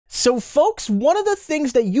So folks, one of the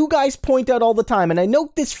things that you guys point out all the time, and I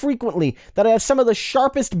note this frequently, that I have some of the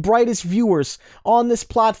sharpest, brightest viewers on this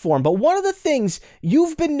platform, but one of the things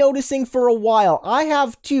you've been noticing for a while, I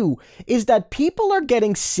have too, is that people are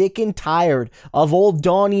getting sick and tired of old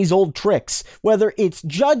Donnie's old tricks. Whether it's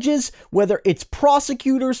judges, whether it's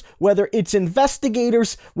prosecutors, whether it's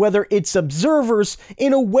investigators, whether it's observers,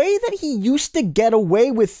 in a way that he used to get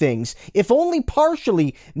away with things, if only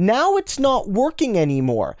partially, now it's not working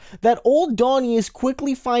anymore. That old Donnie is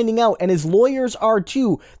quickly finding out, and his lawyers are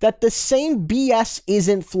too, that the same BS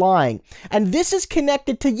isn't flying. And this is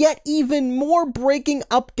connected to yet even more breaking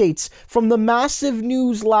updates from the massive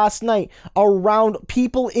news last night around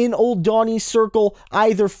people in old Donnie's circle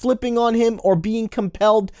either flipping on him or being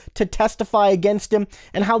compelled to testify against him,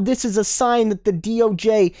 and how this is a sign that the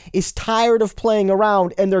DOJ is tired of playing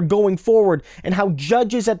around and they're going forward, and how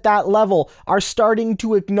judges at that level are starting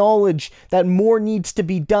to acknowledge that more needs to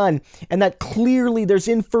be done, and that clearly there's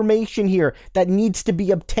information here that needs to be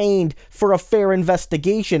obtained for a fair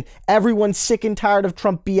investigation. Everyone's sick and tired of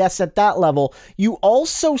Trump BS at that level. You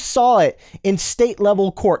also saw it in state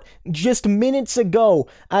level court just minutes ago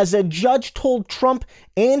as a judge told Trump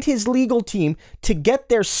and his legal team to get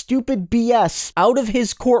their stupid BS out of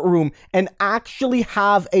his courtroom and actually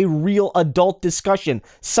have a real adult discussion,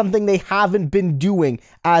 something they haven't been doing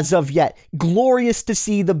as of yet. Glorious to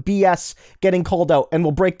see the BS getting called out, and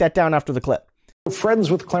we'll break that down after the clip.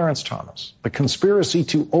 Friends with Clarence Thomas, the conspiracy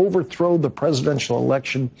to overthrow the presidential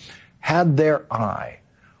election had their eye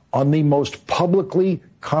on the most publicly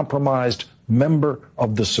compromised member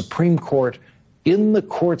of the Supreme Court in the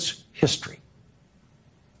court's history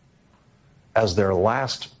as their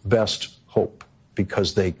last best hope,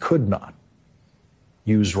 because they could not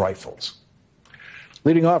use rifles.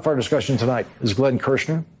 Leading off our discussion tonight is Glenn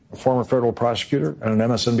Kirshner, a former federal prosecutor and an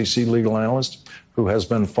MSNBC legal analyst who has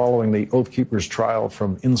been following the Oath Keepers trial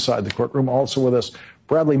from inside the courtroom. Also with us,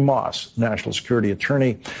 Bradley Moss, national security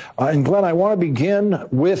attorney. And Glenn, I want to begin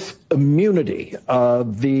with immunity.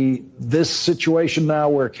 This situation now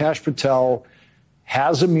where Kash Patel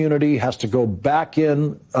has immunity, has to go back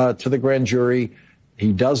in to the grand jury.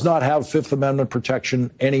 He does not have Fifth Amendment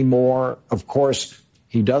protection anymore. Of course,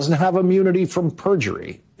 he doesn't have immunity from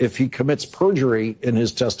perjury. If he commits perjury in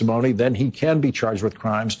his testimony, then he can be charged with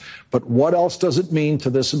crimes. But what else does it mean to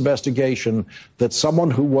this investigation that someone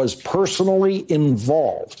who was personally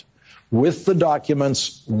involved with the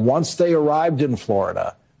documents once they arrived in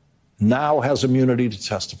Florida now has immunity to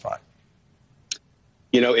testify?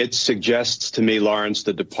 You know, it suggests to me, Lawrence,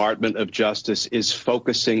 the Department of Justice is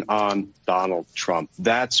focusing on Donald Trump.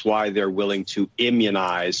 That's why they're willing to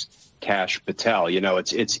immunize Kash Patel. You know,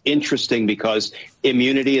 it's interesting because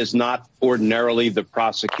immunity is not ordinarily the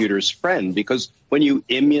prosecutor's friend, because when you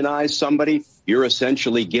immunize somebody, you're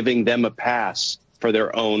essentially giving them a pass for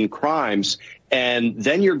their own crimes. And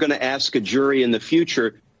then you're going to ask a jury in the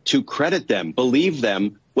future to credit them, believe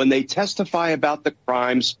them when they testify about the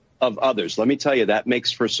crimes of others. Let me tell you, that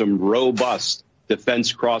makes for some robust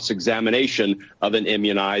defense cross-examination of an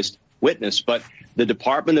immunized witness. But the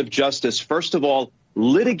Department of Justice, first of all,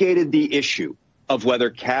 litigated the issue of whether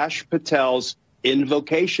Kash Patel's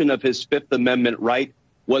invocation of his Fifth Amendment right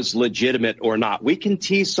was legitimate or not. We can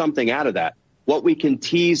tease something out of that. What we can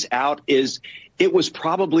tease out is it was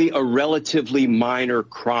probably a relatively minor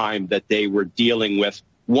crime that they were dealing with,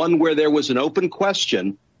 one where there was an open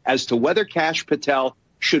question as to whether Kash Patel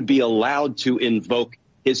should be allowed to invoke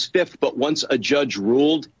his Fifth. But once a judge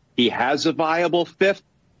ruled he has a viable Fifth,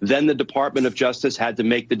 then the Department of Justice had to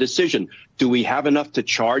make the decision. Do we have enough to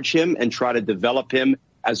charge him and try to develop him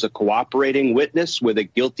as a cooperating witness with a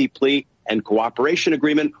guilty plea and cooperation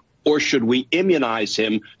agreement? Or should we immunize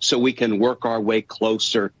him so we can work our way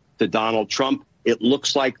closer to Donald Trump? It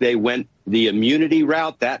looks like they went the immunity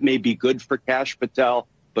route. That may be good for Kash Patel,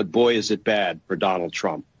 but boy, is it bad for Donald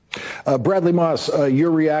Trump. Bradley Moss, your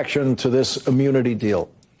reaction to this immunity deal?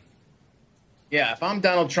 Yeah, if I'm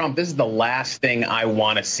Donald Trump, this is the last thing I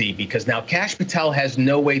want to see, because now Kash Patel has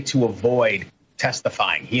no way to avoid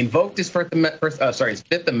testifying. He invoked his Fifth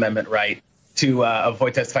Amendment right to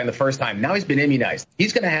avoid testifying the first time. Now he's been immunized.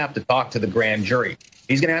 He's going to have to talk to the grand jury.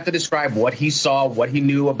 He's going to have to describe what he saw, what he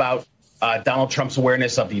knew about Donald Trump's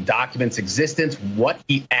awareness of the documents' existence, what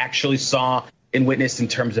he actually saw and witnessed in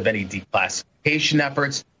terms of any declassification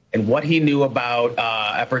efforts, and what he knew about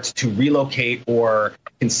efforts to relocate or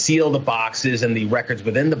conceal the boxes and the records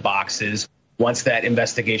within the boxes once that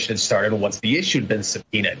investigation had started, once the issue had been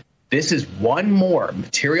subpoenaed. This is one more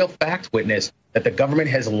material fact witness that the government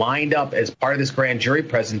has lined up as part of this grand jury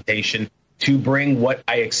presentation to bring what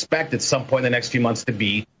I expect at some point in the next few months to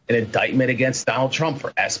be an indictment against Donald Trump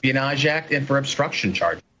for Espionage Act and for obstruction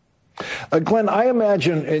charges. Glenn, I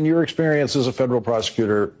imagine in your experience as a federal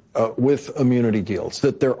prosecutor with immunity deals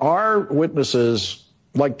that there are witnesses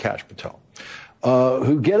like Kash Patel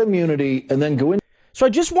who get immunity and then go in. So I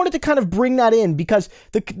just wanted to kind of bring that in because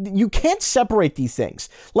you can't separate these things.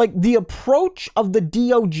 Like the approach of the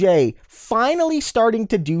DOJ finally starting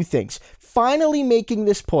to do things, finally making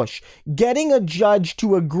this push, getting a judge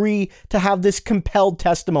to agree to have this compelled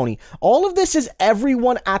testimony. All of this is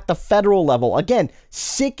everyone at the federal level. Again,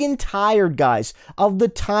 sick and tired, guys, of the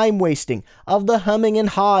time wasting, of the humming and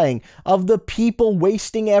hawing, of the people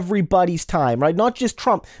wasting everybody's time, right? Not just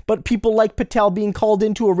Trump, but people like Patel being called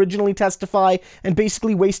in to originally testify and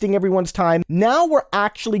basically wasting everyone's time. Now we're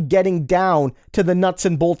actually getting down to the nuts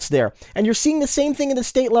and bolts there. And you're seeing the same thing in the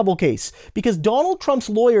state level case because Donald Trump's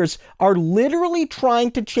lawyers are literally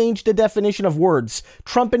trying to change the definition of words.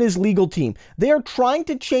 Trump and his legal team. They are trying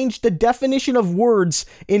to change the definition of words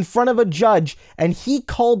in front of a judge, and he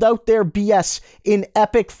called out their BS in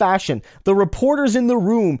epic fashion. The reporters in the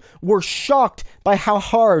room were shocked by how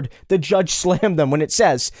hard the judge slammed them when it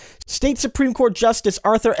says, State Supreme Court Justice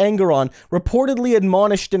Arthur Engoron reportedly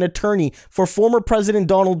admonished an attorney for former President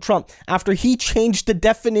Donald Trump after he changed the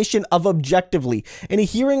definition of objectively. In a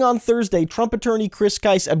hearing on Thursday, Trump attorney Chris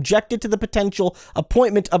Kice objected to the potential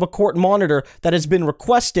appointment of a court monitor that has been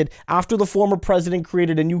requested after the former president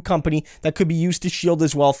created a new company that could be used to shield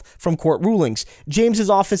his wealth from court rulings. James's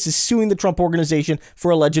office is suing the Trump organization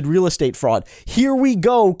for alleged real estate fraud. Here we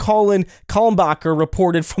go, Colin Kalmbacher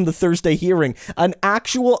reported from the Thursday hearing, an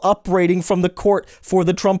actual uprating from the court for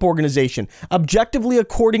the Trump organization. Objectively,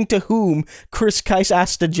 according to whom? Chris Kice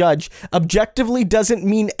asked the judge. Objectively doesn't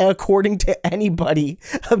mean according to anybody.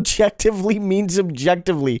 Objectively means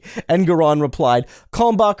objectively, Engoron replied.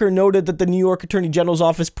 Kalmbacher noted that the New York Attorney General's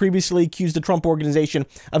office previously accused the Trump organization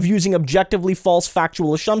of using objectively false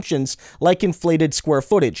factual assumptions like inflated square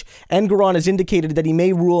footage. Engoron has indicated that he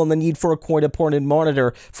may rule on the need for a court-appointed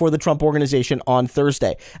monitor for the Trump organization on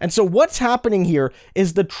Thursday. And so what's happening here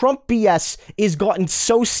is the Trump BS is gotten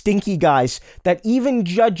so stinky, guys, that even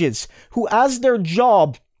judges who, as their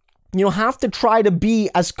job, have to try to be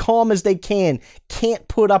as calm as they can't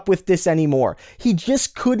put up with this anymore. He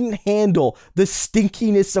just couldn't handle the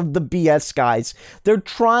stinkiness of the BS, guys. They're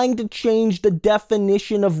trying to change the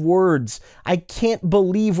definition of words. I can't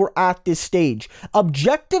believe we're at this stage.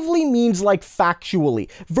 Objectively means like factually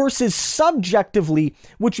versus subjectively,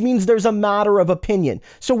 which means there's a matter of opinion.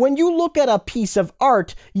 So when you look at a piece of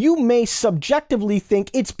art, you may subjectively think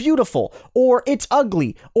it's beautiful, or it's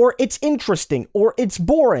ugly, or it's interesting, or it's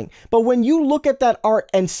boring. But when you look at that art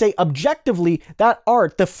and say objectively, that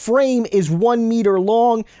art, the frame is 1 meter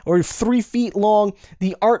long or 3 feet long,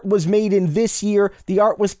 the art was made in this year, the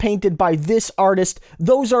art was painted by this artist,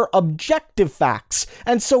 those are objective facts.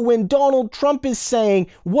 And so when Donald Trump is saying,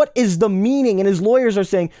 what is the meaning, and his lawyers are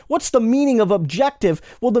saying, what's the meaning of objective?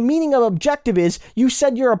 Well, the meaning of objective is you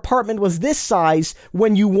said your apartment was this size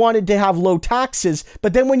when you wanted to have low taxes,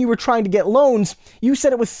 but then when you were trying to get loans, you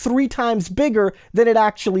said it was 3 times bigger than it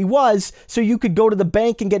actually was, so you could go to the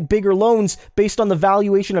bank and get bigger loans based on the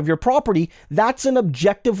valuation of your property. That's an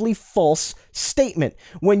objectively false statement.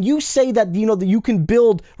 When you say that, that you can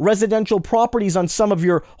build residential properties on some of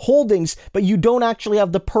your holdings, but you don't actually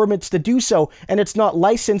have the permits to do so, and it's not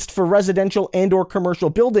licensed for residential and or commercial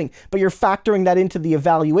building, but you're factoring that into the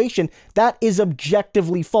evaluation, that is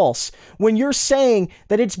objectively false. When you're saying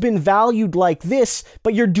that it's been valued like this,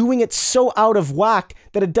 but you're doing it so out of whack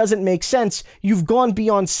that it doesn't make sense, you've gone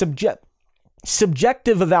beyond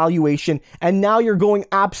subjective evaluation, and now you're going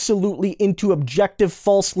absolutely into objective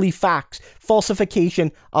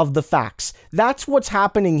falsification of the facts. That's what's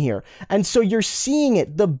happening here. And so you're seeing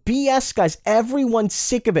it. The BS, guys, everyone's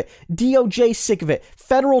sick of it. DOJ sick of it.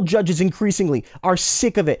 Federal judges increasingly are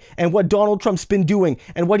sick of it and what Donald Trump's been doing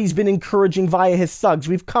and what he's been encouraging via his thugs.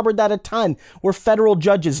 We've covered that a ton, where federal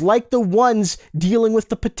judges, like the ones dealing with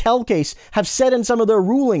the Patel case, have said in some of their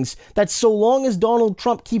rulings that so long as Donald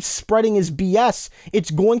Trump keeps spreading his BS,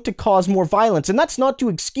 it's going to cause more violence. And that's not to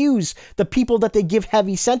excuse the people that they give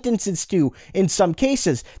heavy sentences to in some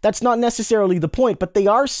cases. That's not necessarily the point, but they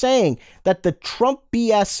are saying that the Trump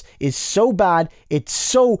BS is so bad, it's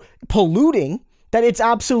so polluting, that it's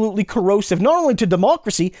absolutely corrosive, not only to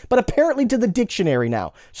democracy, but apparently to the dictionary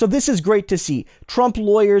now. So this is great to see. Trump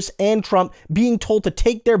lawyers and Trump being told to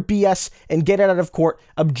take their BS and get it out of court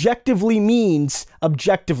objectively means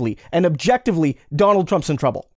objectively. And objectively, Donald Trump's in trouble.